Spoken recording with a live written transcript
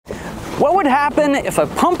What would happen if a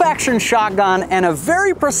pump-action shotgun and a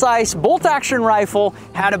very precise bolt-action rifle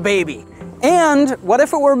had a baby? And what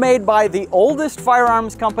if it were made by the oldest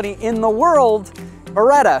firearms company in the world,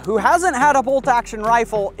 Beretta, who hasn't had a bolt-action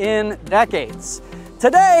rifle in decades?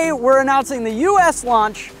 Today, we're announcing the US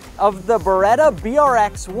launch of the Beretta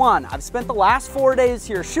BRX1. I've spent the last 4 days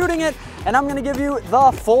here shooting it, and I'm gonna give you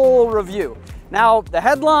the full review. Now, the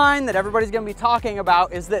headline that everybody's gonna be talking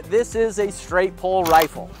about is that this is a straight pull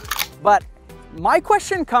rifle. But my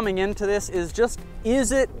question coming into this is just,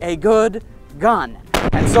 is it a good gun?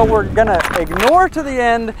 And so we're gonna ignore to the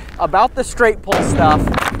end about the straight pull stuff,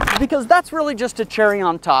 because that's really just a cherry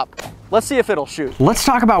on top. Let's see if it'll shoot. Let's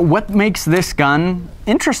talk about what makes this gun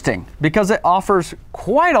interesting, because it offers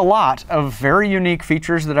quite a lot of very unique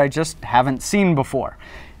features that I just haven't seen before.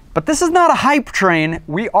 But this is not a hype train.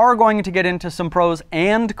 We are going to get into some pros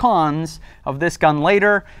and cons of this gun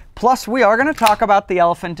later. Plus, we are going to talk about the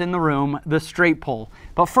elephant in the room, the straight pull.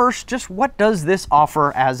 But first, just what does this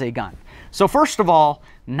offer as a gun? So first of all,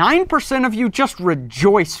 9% of you just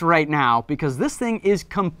rejoice right now because this thing is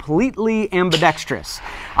completely ambidextrous.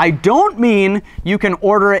 I don't mean you can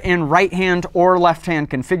order it in right hand or left hand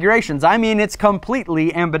configurations. I mean it's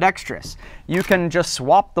completely ambidextrous. You can just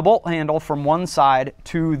swap the bolt handle from one side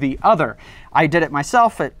to the other. I did it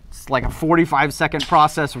myself. It's like a 45-second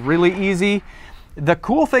process, really easy. The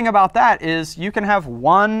cool thing about that is you can have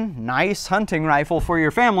one nice hunting rifle for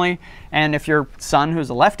your family, and if your son who's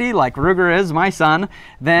a lefty, like Ruger is, my son,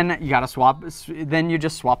 then you gotta swap, then you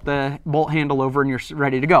just swap the bolt handle over and you're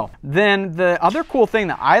ready to go. Then the other cool thing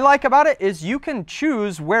that I like about it is you can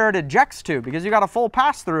choose where it ejects to, because you got a full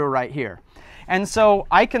pass-through right here. And so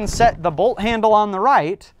I can set the bolt handle on the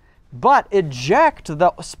right, but eject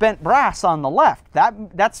the spent brass on the left.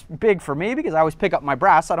 That's big for me because I always pick up my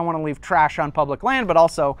brass. I don't want to leave trash on public land, but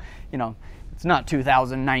also, you know, it's not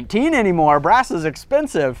 2019 anymore. Brass is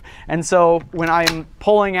expensive. And so when I'm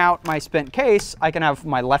pulling out my spent case, I can have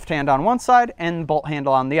my left hand on one side and bolt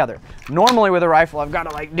handle on the other. Normally with a rifle, I've got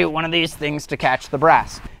to like do one of these things to catch the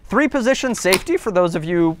brass. 3-position safety for those of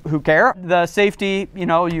you who care. The safety, you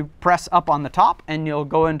know, you press up on the top and you'll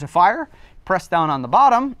go into fire. Press down on the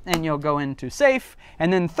bottom and you'll go into safe,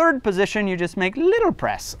 and then 3rd position you just make little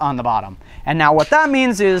press on the bottom. And now what that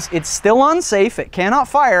means is it's still unsafe, it cannot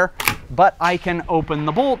fire, but I can open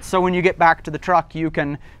the bolt, so when you get back to the truck you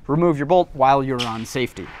can remove your bolt while you're on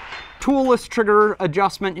safety. Toolless trigger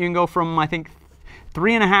adjustment, you can go from I think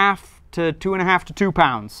 3.5 to 2.5 to 2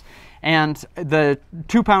 pounds. And the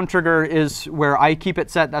 2-pound trigger is where I keep it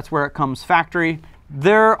set, that's where it comes factory.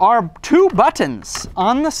 There are 2 buttons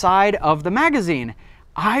on the side of the magazine.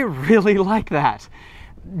 I really like that.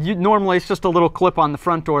 Normally it's just a little clip on the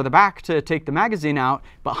front or the back to take the magazine out,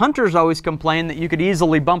 but hunters always complain that you could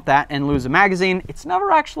easily bump that and lose a magazine. It's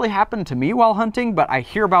never actually happened to me while hunting, but I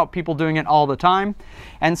hear about people doing it all the time.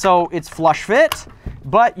 And so it's flush fit,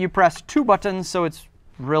 but you press 2 buttons, so it's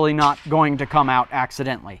really not going to come out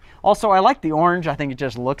accidentally. Also, I like the orange. I think it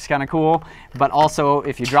just looks kind of cool, but also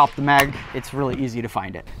if you drop the mag, it's really easy to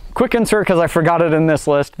find it. Quick insert because I forgot it in this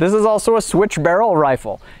list. This is also a switch barrel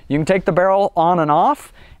rifle. You can take the barrel on and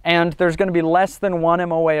off, and there's going to be less than 1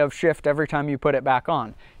 MOA of shift every time you put it back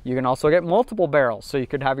on. You can also get multiple barrels, so you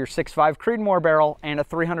could have your 6.5 Creedmoor barrel and a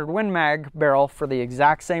 300 Win Mag barrel for the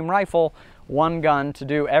exact same rifle, one gun to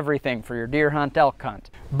do everything for your deer hunt, elk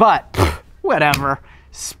hunt. But whatever.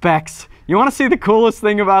 Specs. You want to see the coolest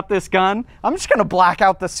thing about this gun? I'm just going to black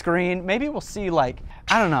out the screen. Maybe we'll see, like,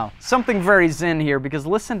 I don't know, something very zen here, because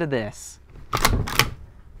listen to this.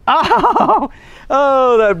 Oh,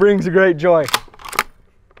 that brings great joy.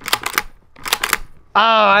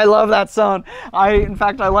 I love that sound. In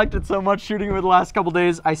fact, I liked it so much shooting it the last couple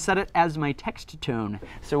days, I set it as my text tone.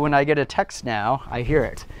 So when I get a text now, I hear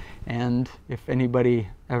it. And if anybody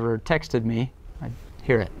ever texted me, I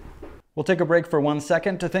hear it. We'll take a break for 1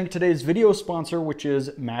 second to thank today's video sponsor, which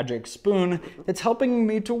is Magic Spoon. It's helping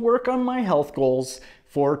me to work on my health goals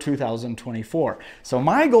for 2024. So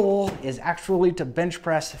my goal is actually to bench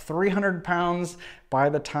press 300 pounds by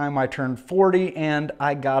the time I turn 40, and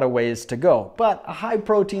I got a ways to go. But a high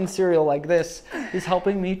protein cereal like this is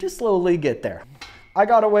helping me to slowly get there. I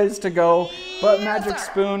got a ways to go, but Magic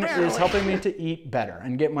Spoon is helping me to eat better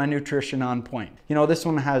and get my nutrition on point. You know, this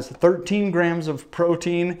one has 13 grams of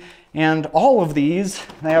protein, and all of these,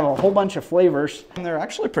 they have a whole bunch of flavors, and they're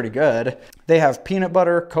actually pretty good. They have peanut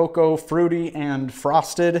butter, cocoa, fruity, and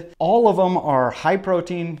frosted. All of them are high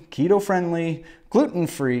protein, keto friendly,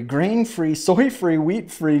 gluten-free, grain-free, soy-free,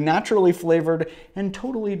 wheat-free, naturally flavored, and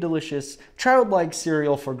totally delicious childlike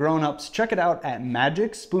cereal for grown-ups. Check it out at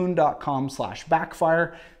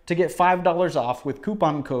magicspoon.com/backfire to get $5 off with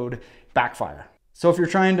coupon code BACKFIRE. So if you're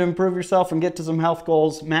trying to improve yourself and get to some health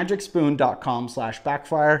goals,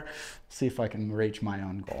 magicspoon.com/backfire. See if I can reach my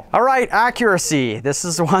own goal. All right, accuracy. This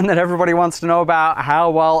is the one that everybody wants to know about, how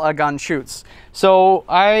well a gun shoots. So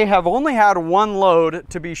I have only had one load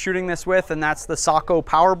to be shooting this with, and that's the Sako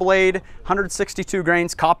Power Blade, 162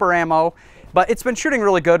 grains copper ammo. But it's been shooting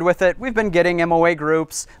really good with it. We've been getting MOA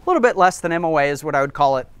groups, a little bit less than MOA is what I would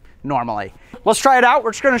call it normally. Let's try it out.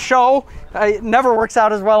 We're just gonna show. It never works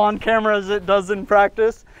out as well on camera as it does in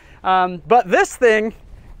practice. But this thing,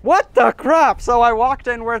 what the crap? So I walked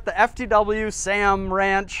in, we're at the FTW Sam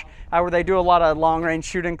Ranch, where they do a lot of long range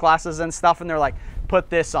shooting classes and stuff, and they're like,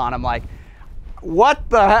 put this on. I'm like, what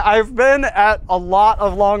the heck? I've been at a lot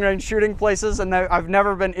of long range shooting places and I've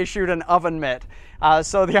never been issued an oven mitt.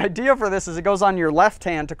 So the idea for this is it goes on your left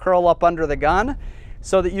hand to curl up under the gun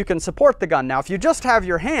so that you can support the gun. Now, if you just have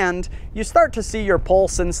your hand, you start to see your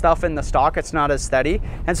pulse and stuff in the stock. It's not as steady.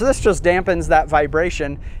 And so this just dampens that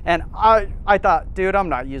vibration. And I thought, dude, I'm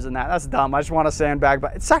not using that. That's dumb. I just want a sandbag,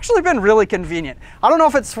 but it's actually been really convenient. I don't know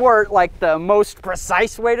if it's for like the most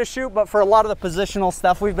precise way to shoot, but for a lot of the positional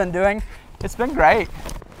stuff we've been doing, it's been great.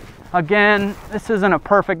 Again, this isn't a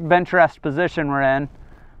perfect bench rest position we're in,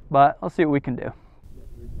 but let's see what we can do.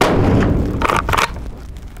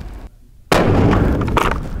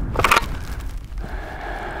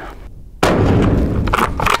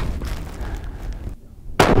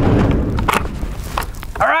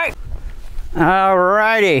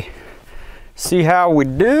 Alrighty, see how we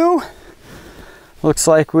do. Looks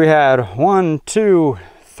like we had 1, 2,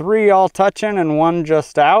 3 all touching and 1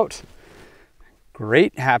 just out.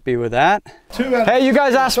 Great, happy with that. Hey, you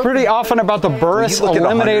guys ask pretty often about the Burris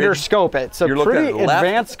Eliminator scope. It's a pretty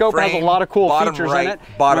advanced scope, has a lot of cool features in it.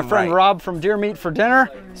 My friend Rob from Deer Meat for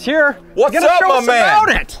Dinner is here. What's up, my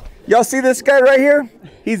man? Y'all see this guy right here?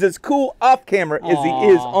 He's as cool off camera as he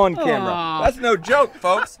is on camera. That's no joke,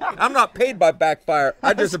 folks. I'm not paid by Backfire.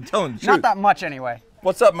 I just am telling the truth. Not that much anyway.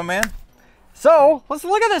 What's up, my man? So, let's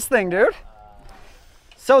look at this thing, dude.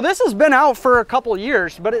 So this has been out for a couple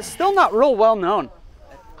years, but it's still not real well known.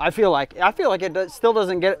 I feel like it still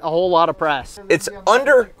doesn't get a whole lot of press. It's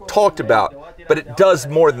under talked about, but it does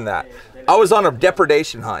more than that. I was on a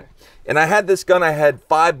depredation hunt, and I had this gun. I had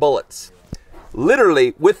 5 bullets.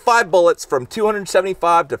 Literally, with 5 bullets from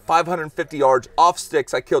 275 to 550 yards off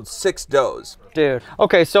sticks, I killed 6 does. Dude.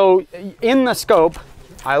 Okay, so in the scope,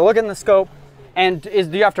 I look in the scope, and do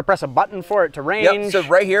you have to press a button for it to range? Yep, so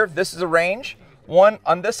right here, this is a range. 1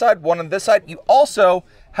 on this side, 1 on this side. You also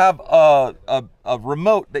have a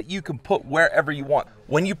remote that you can put wherever you want.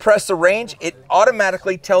 When you press the range, it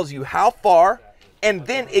automatically tells you how far, and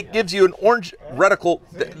then it gives you an orange reticle,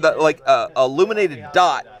 like illuminated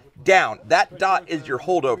dot down. That dot is your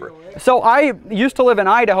holdover. So I used to live in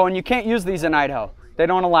Idaho, and you can't use these in Idaho. They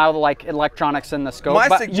don't allow like electronics in the scope.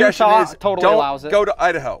 My suggestion is totally allows it. Go to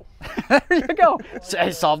Idaho. There you go.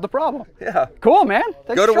 I solved the problem. Yeah. Cool, man.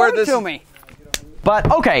 Thanks go to for where this to me.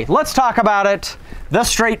 But okay, let's talk about it. The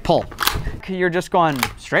straight pull. You're just going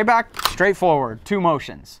straight back, straight forward, 2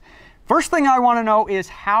 motions. First thing I want to know is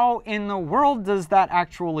how in the world does that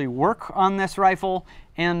actually work on this rifle?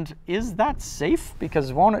 And is that safe?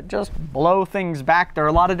 Because won't it just blow things back? There are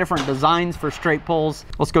a lot of different designs for straight pulls.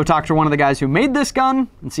 Let's go talk to one of the guys who made this gun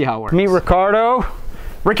and see how it works.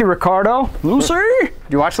 Ricky Ricardo. Lucy?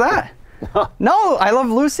 Did you watch that? No, I Love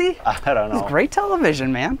Lucy. I don't know. It's great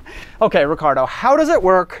television, man. Okay, Ricardo, how does it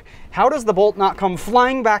work? How does the bolt not come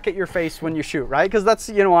flying back at your face when you shoot, right? Because that's,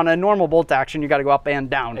 you know, on a normal bolt action, you got to go up and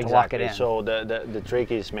down to lock it in. So the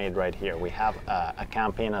trick is made right here. We have a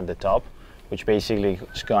cam pin at the top, which basically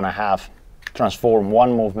is going to transform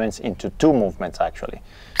 1 movement into 2 movements actually.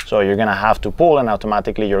 So you're going to have to pull, and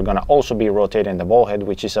automatically you're going to also be rotating the ball head,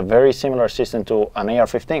 which is a very similar system to an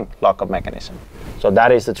AR-15 lockup mechanism. So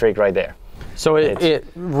that is the trick right there. So it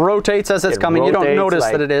rotates as it's coming. You don't notice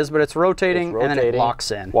that it is, but it's rotating and then it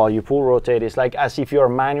locks in. While you pull rotate, it's like as if you're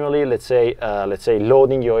manually, let's say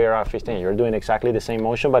loading your AR-15. You're doing exactly the same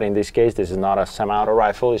motion, but in this case, this is not a semi-auto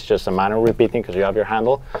rifle. It's just a manual repeating because you have your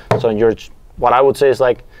handle. So you're, what I would say is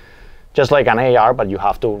like, just like an AR, but you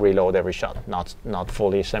have to reload every shot, not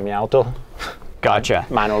fully semi-auto. Gotcha.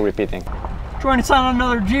 Manual repeating. Join us on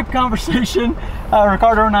another Jeep conversation.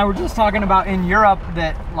 Ricardo and I were just talking about in Europe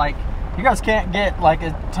that like you guys can't get like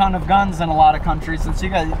a ton of guns in a lot of countries, since you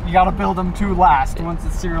got to build them to last once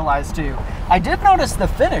it's serialized too. I did notice the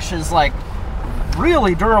finish is like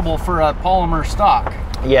really durable for a polymer stock.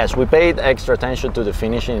 Yes, we paid extra attention to the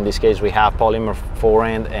finishing. In this case, we have polymer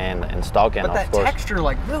forend and stock, and but that of course, texture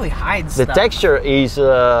like really hides the stuff. texture is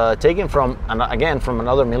taken from, again, from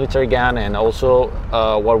another military gun, and also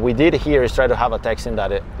what we did here is try to have a texting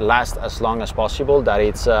that it lasts as long as possible, that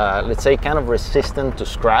it's let's say kind of resistant to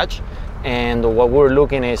scratch. And what we're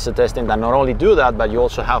looking is a testing that not only do that, but you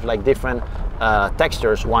also have like different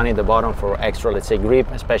textures, one in the bottom for extra, let's say, grip,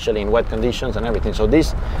 especially in wet conditions and everything. So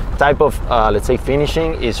this type of, let's say,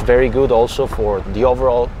 finishing is very good also for the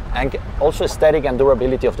overall and also aesthetic and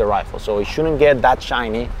durability of the rifle. So it shouldn't get that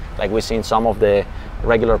shiny like we see in some of the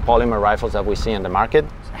regular polymer rifles that we see in the market.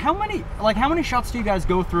 How many shots do you guys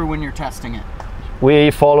go through when you're testing it?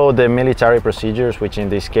 We follow the military procedures, which in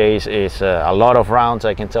this case is a lot of rounds.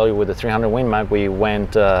 I can tell you with the 300 Win Mag, we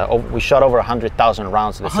went, we shot over 100,000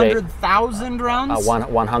 rounds. 100,000 rounds?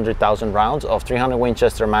 100,000 rounds of 300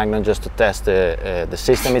 Winchester Magnum just to test the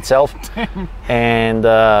system itself. And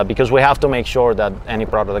because we have to make sure that any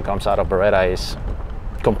product that comes out of Beretta is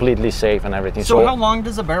completely safe and everything. So how long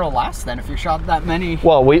does a barrel last then if you shot that many?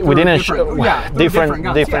 Well, we didn't shoot different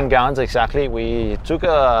guns, guns, exactly. We took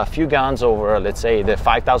a few guns over, let's say, the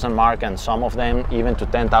 5,000 mark, and some of them even to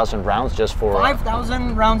 10,000 rounds just for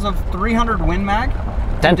 5,000 rounds of 300 Win Mag?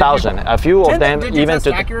 10,000. A few of them did you even test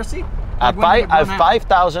to accuracy? At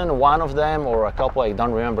 5,000, one of them, or a couple, I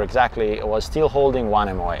don't remember exactly, was still holding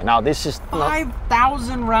 1 MOA. Now this is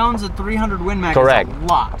 5,000 rounds at 300 Win Mag. Correct. Is a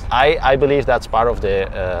lot. I believe that's part of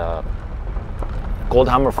the cold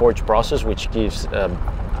hammer forge process, which gives,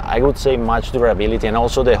 I would say, much durability, and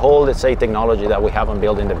also the whole, let's say, technology that we have on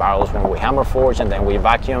building the barrels when we hammer forge and then we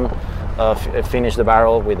vacuum finish the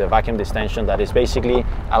barrel with a vacuum distension that is basically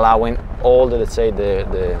allowing all the, let's say,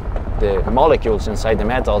 the molecules inside the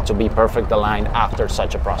metal to be perfect aligned after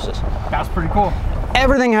such a process. That's pretty cool.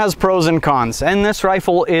 Everything has pros and cons, and this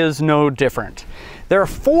rifle is no different. There are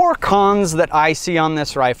 4 cons that I see on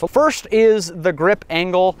this rifle. First is the grip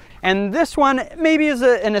angle, and this one maybe is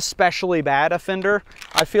an especially bad offender.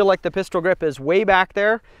 I feel like the pistol grip is way back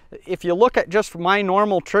there. If you look at just my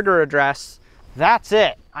normal trigger address, that's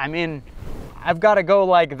it. I mean, I've got to go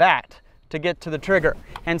like that to get to the trigger.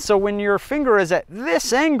 And so when your finger is at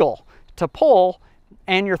this angle to pull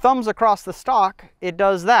and your thumb's across the stock, it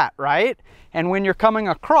does that, right? And when you're coming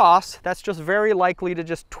across, that's just very likely to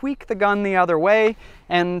just tweak the gun the other way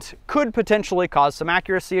and could potentially cause some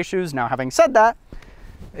accuracy issues. Now, having said that,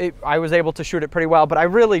 I was able to shoot it pretty well, but I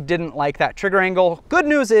really didn't like that trigger angle. Good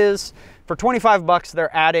news is, for 25 bucks,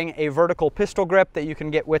 they're adding a vertical pistol grip that you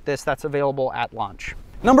can get with this that's available at launch.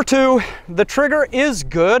 Number 2, the trigger is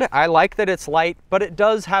good. I like that it's light, but it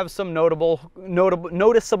does have some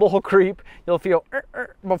noticeable creep. You'll feel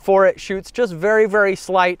before it shoots, just very, very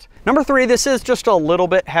slight. Number 3, this is just a little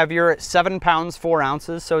bit heavier at 7 pounds 4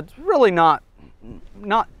 ounces, so it's really not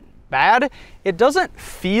bad. It doesn't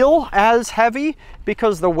feel as heavy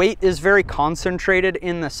because the weight is very concentrated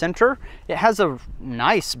in the center. It has a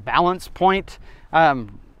nice balance point,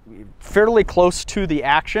 fairly close to the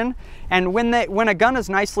action, and when a gun is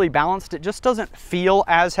nicely balanced, it just doesn't feel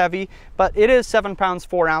as heavy. But it is 7 pounds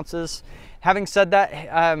 4 ounces. Having said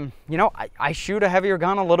that, you know, I shoot a heavier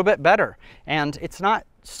gun a little bit better, and it's not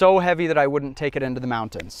so heavy that I wouldn't take it into the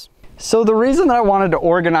mountains. So the reason that I wanted to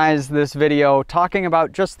organize this video talking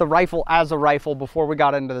about just the rifle as a rifle before we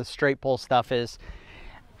got into the straight pull stuff is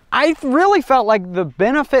I really felt like the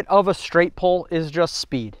benefit of a straight pull is just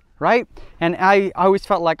speed, right? And I always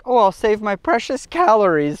felt like, oh, I'll save my precious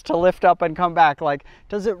calories to lift up and come back. Like,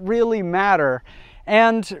 does it really matter?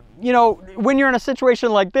 And, you know, when you're in a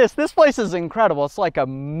situation like this place is incredible. It's like a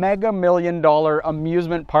mega $1 million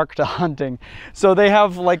amusement park to hunting. So they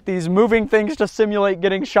have like these moving things to simulate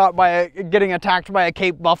getting attacked by a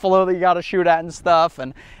Cape buffalo that you got to shoot at and stuff,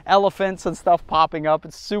 and elephants and stuff popping up.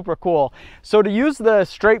 It's super cool. So to use the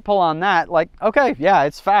straight pull on that, like, okay, yeah,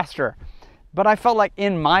 it's faster. But I felt like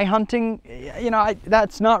in my hunting, you know,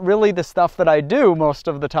 that's not really the stuff that I do most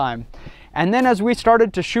of the time. And then as we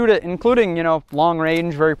started to shoot it, including, you know, long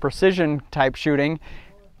range, very precision type shooting,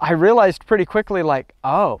 I realized pretty quickly, like,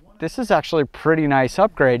 oh, this is actually a pretty nice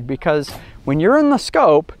upgrade, because when you're in the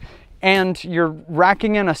scope and you're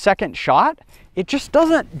racking in a second shot, it just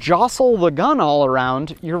doesn't jostle the gun all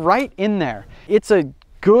around. You're right in there. It's a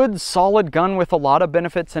good, solid gun with a lot of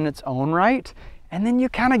benefits in its own right. And then you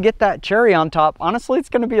kind of get that cherry on top. Honestly, it's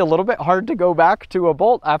going to be a little bit hard to go back to a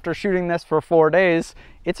bolt after shooting this for 4 days.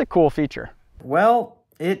 It's a cool feature. Well,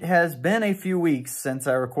 it has been a few weeks since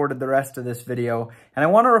I recorded the rest of this video, and I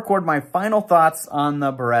want to record my final thoughts on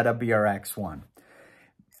the Beretta BRX1.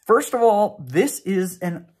 First of all, this is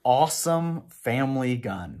an awesome family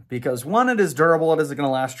gun because one, it is durable. It is going to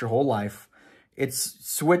last your whole life. It's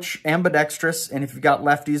switch ambidextrous, and if you've got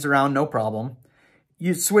lefties around, no problem.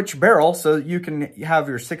 You switch barrel so you can have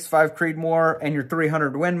your 6.5 Creedmoor and your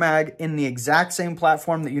 300 Win Mag in the exact same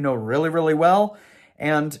platform that you know really, really well.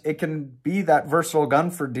 And it can be that versatile gun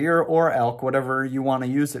for deer or elk, whatever you want to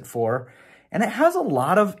use it for. And it has a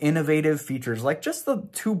lot of innovative features, like just the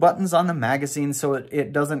 2 buttons on the magazine so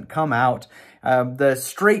it doesn't come out. The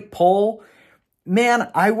straight pull,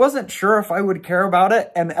 man, I wasn't sure if I would care about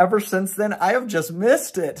it. And ever since then, I have just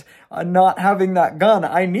missed it, not having that gun.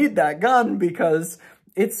 I need that gun because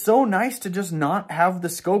it's so nice to just not have the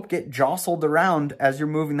scope get jostled around as you're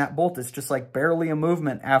moving that bolt. It's just like barely a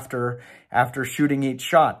movement after shooting each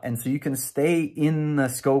shot. And so you can stay in the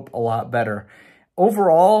scope a lot better.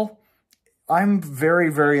 Overall, I'm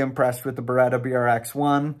very, very impressed with the Beretta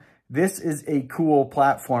BRX1. This is a cool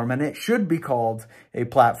platform, and it should be called a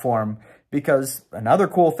platform because another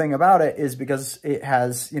cool thing about it is because it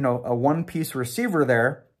has, you know, a one-piece receiver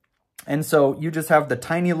there. And so you just have the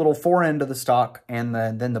tiny little forend of the stock and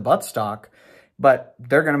then the butt stock, but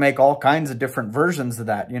they're going to make all kinds of different versions of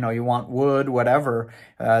that. You know, you want wood, whatever.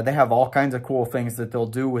 They have all kinds of cool things that they'll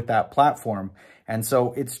do with that platform. And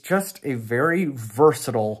so it's just a very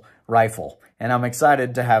versatile rifle, and I'm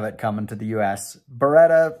excited to have it coming to the US.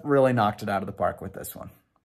 Beretta really knocked it out of the park with this one.